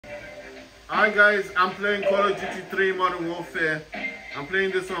Hi guys, I'm playing Call of Duty 3 Modern Warfare. I'm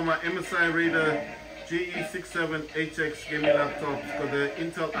playing this on my MSI Raider GE67HX gaming laptop. It's got the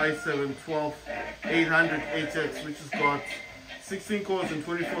Intel i7-12800HX, which has got 16 cores and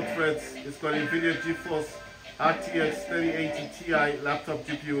 24 threads. It's got NVIDIA GeForce RTX 3080 Ti laptop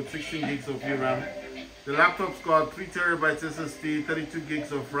GPU with 16 gigs of VRAM. The laptop's got 3 terabytes SSD, 32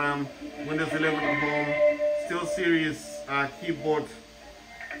 gigs of RAM, Windows 11 at home, SteelSeries keyboard,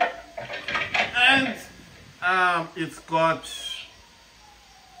 and it's got,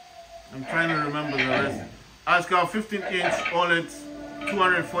 I'm trying to remember the rest. It's got 15-inch OLED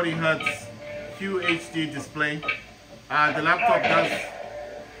 240Hz QHD display. The laptop does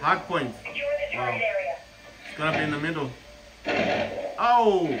hardpoint. Wow. It's gonna be in the middle.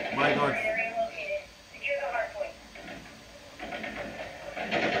 Oh my god.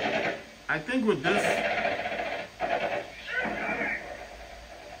 I think with this,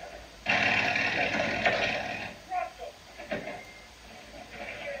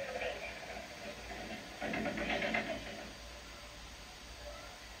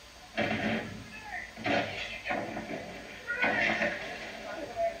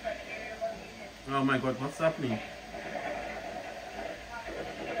 oh my god, what's happening?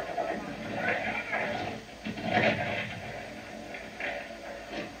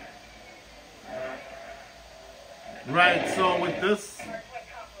 Right, so with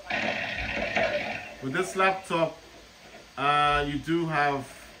this laptop, you do have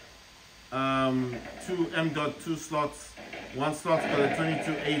 2 M.2 slots. One slot's got a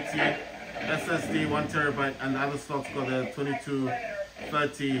 2280 SSD, 1 terabyte, and the other slot's got a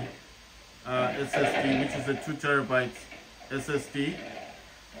 2230 SSD, which is a 2 terabyte SSD.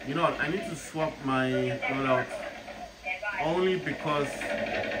 You know what? I need to swap my loadout only because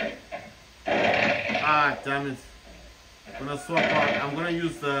damn it. I'm gonna swap out. I'm gonna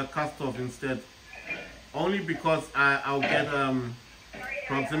use the cast-off instead, only because I'll get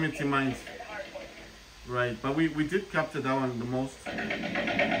proximity mines. Right, but we did capture that one the most.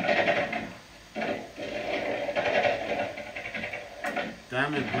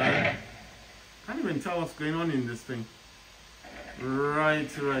 Damn it, man! Can't even tell what's going on in this thing. Right.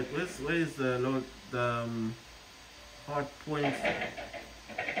 Where is the load? The hard point.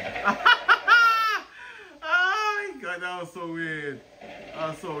 God, that was so weird. That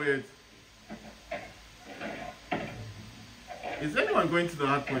was so weird. Is anyone going to the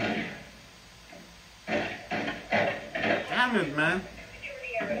hard point? Damn it, man.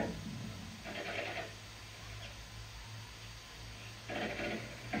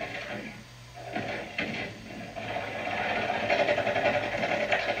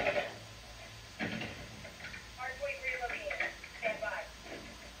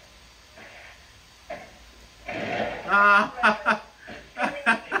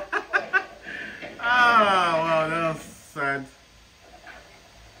 Wow, that was sad.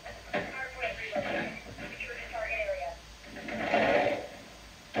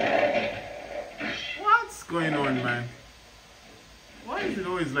 What's going on, man? Why is it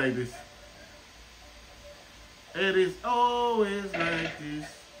always like this? It is always like this.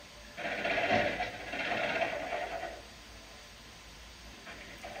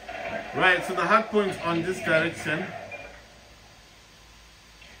 Right, so the hard point's on this direction.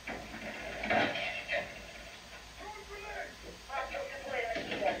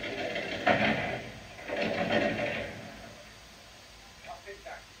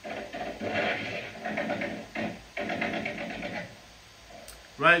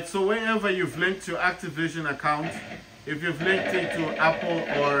 Right, so wherever you've linked your Activision account, if you've linked it to Apple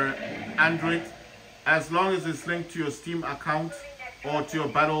or Android, as long as it's linked to your Steam account or to your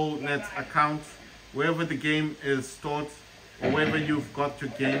Battle.net account, wherever the game is stored or wherever you've got your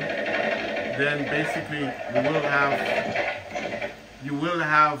game, then basically you will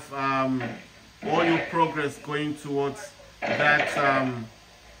have all your progress going towards that.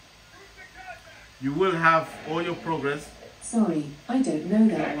 You will have all your progress. Sorry, I don't know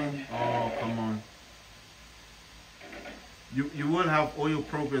that one. Oh, come on. You will have all your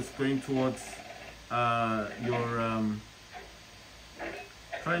progress going towards your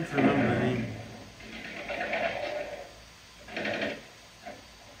trying to remember the name.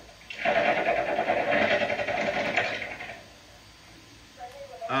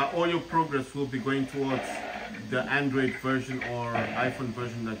 All your progress will be going towards the Android version or iPhone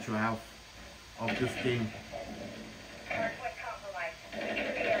version that you have of this game.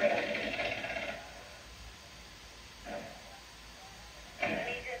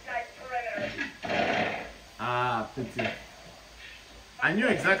 Pity. I knew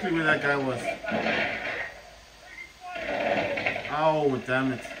exactly where that guy was. Oh,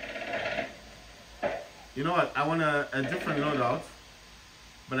 damn it. You know what? I want a different loadout,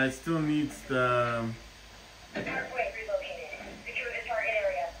 but I still need the.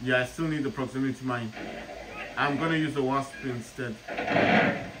 Yeah, I still need the proximity mine. I'm gonna use the wasp instead.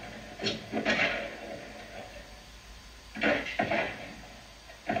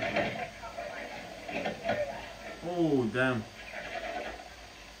 Oh damn.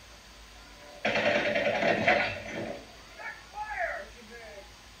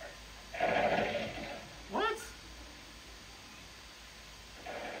 What?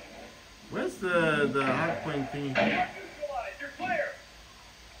 Where's the hard point thing?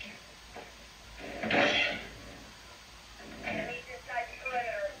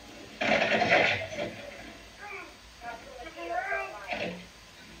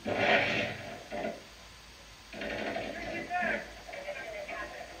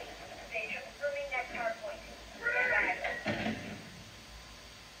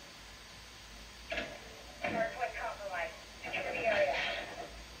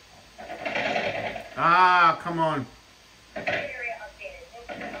 Ah, come on.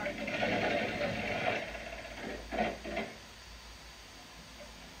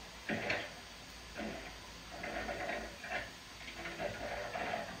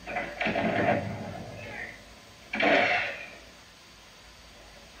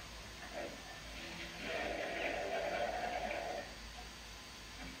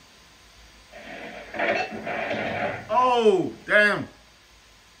 Oh, damn.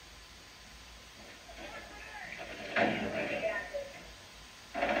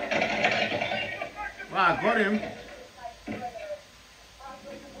 Wow, I got him.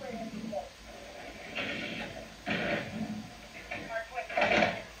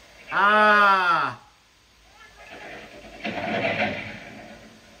 Ah.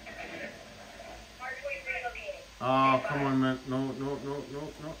 Oh, come on, man. No, no, no,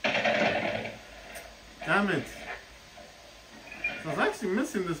 no, no. Damn it. So I was actually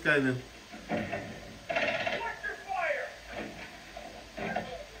missing this guy then.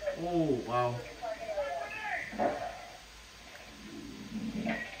 Oh, wow.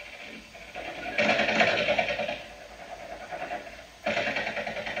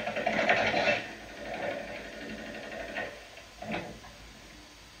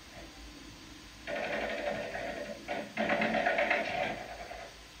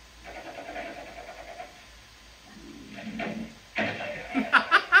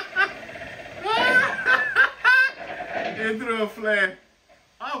 He threw a flare.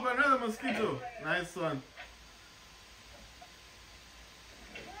 Oh, got another mosquito. Nice one.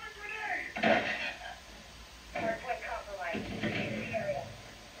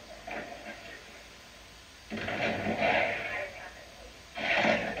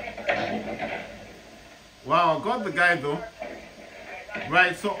 Wow, got the guy though.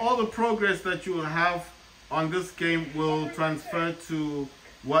 Right, so all the progress that you will have on this game will transfer to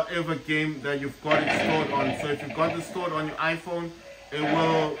whatever game that you've got it stored on. So if you've got it stored on your iPhone, it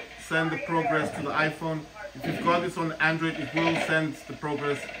will send the progress to the iPhone. If you've got this on Android, it will send the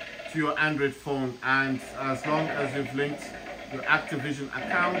progress to your Android phone. And as long as you've linked your Activision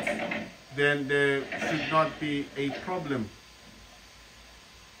account, then there should not be a problem.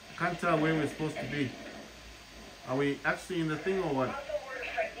 I can't tell where we're supposed to be. Are we actually in the thing or what?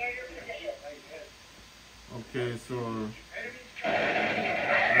 Okay, so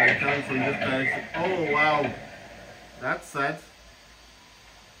I'm coming from this direction. Oh wow, that's sad.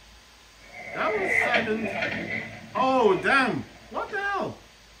 That was sudden. Oh damn! What the hell?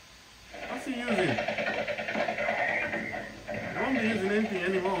 What's he using? I won't be using anything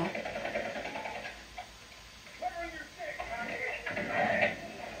anymore.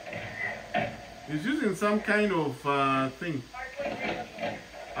 He's using some kind of thing.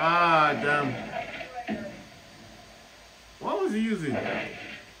 Ah damn. What was he using?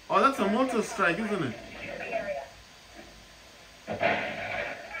 Oh, that's a mortar strike, isn't it?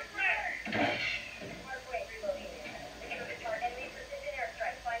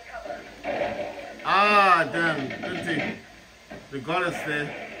 Ah, damn. Let's see. They got us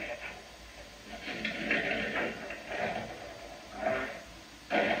there.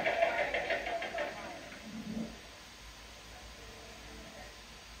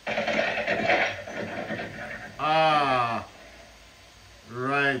 Ah,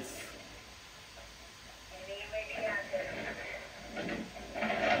 right.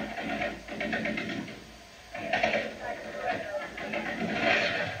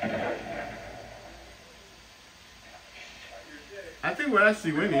 I think we're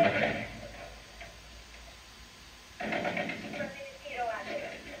actually winning.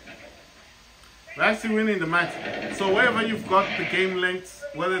 We're actually winning the match. So wherever you've got the game linked,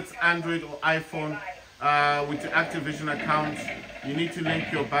 whether it's Android or iPhone, with your Activision account, you need to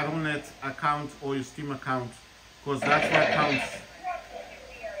link your Battle.net account or your Steam account, because that's what counts.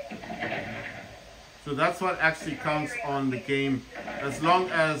 So that's what actually counts on the game. As long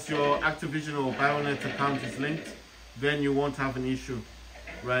as your Activision or Battle.net account is linked, then you won't have an issue.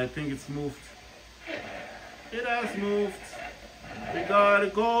 Right, I think it's moved. It has moved. We gotta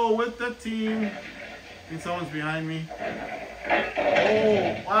go with the team. I think someone's behind me.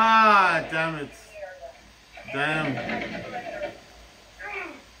 Oh, damn it. Damn.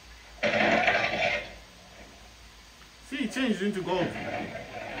 See, it changed into gold.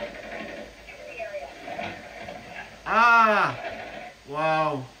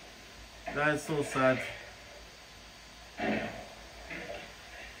 Wow. That is so sad.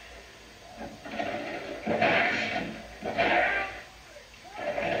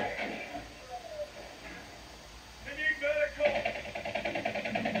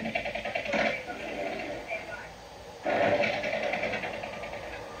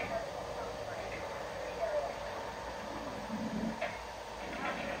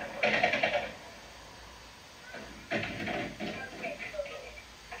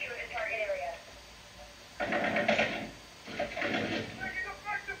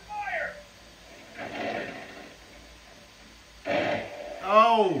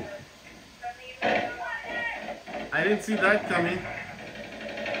 Oh! I didn't see that coming.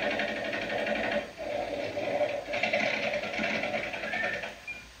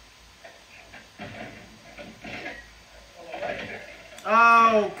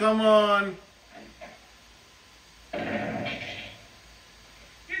 Oh, come on.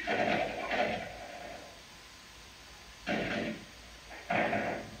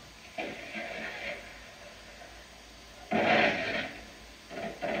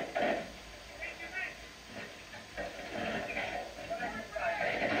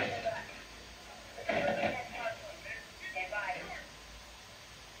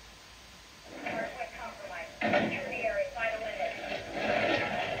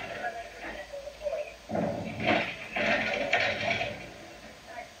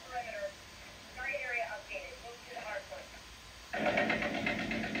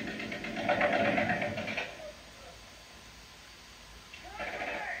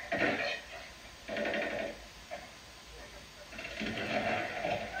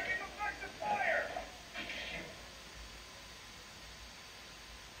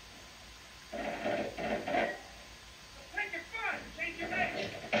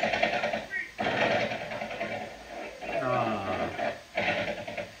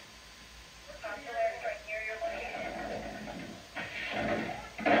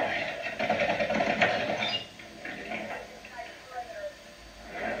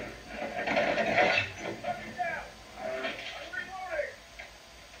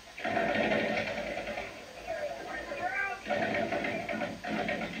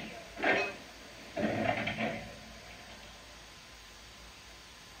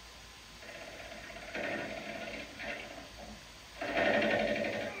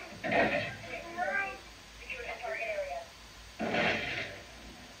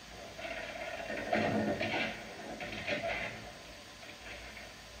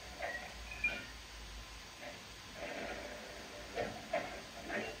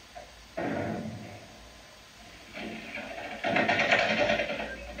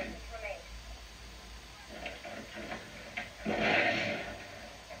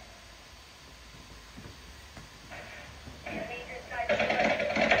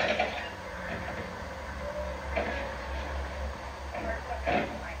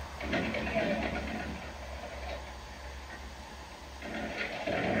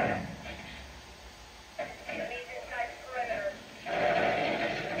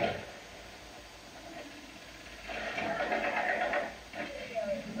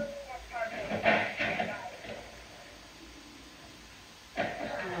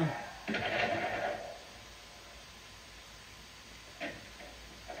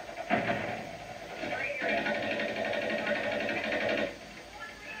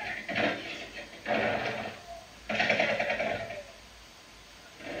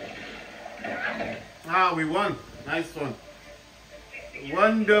 We won. Nice one.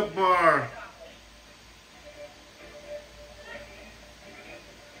 Wonder bar.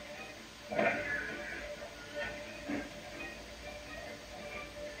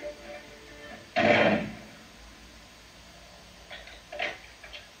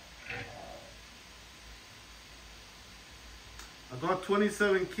 I got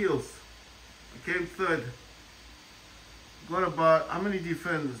 27 kills. I came third. Got about, how many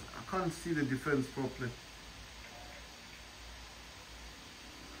defense? I can't see the defense properly.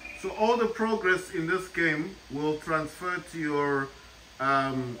 So all the progress in this game will transfer to your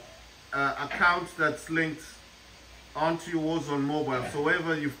account that's linked onto your Warzone mobile. So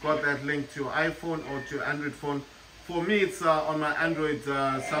wherever you've got that link to your iPhone or to your Android phone. For me, it's on my Android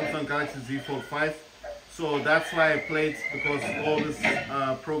Samsung Galaxy Z Fold 5. So that's why I played, because all this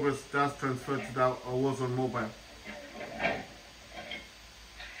progress does transfer to the Warzone mobile.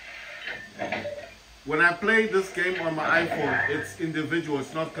 When I play this game on my iPhone, it's individual,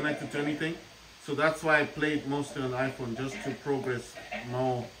 it's not connected to anything. So that's why I played mostly on iPhone, just to progress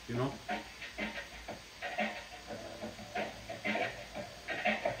more, you know.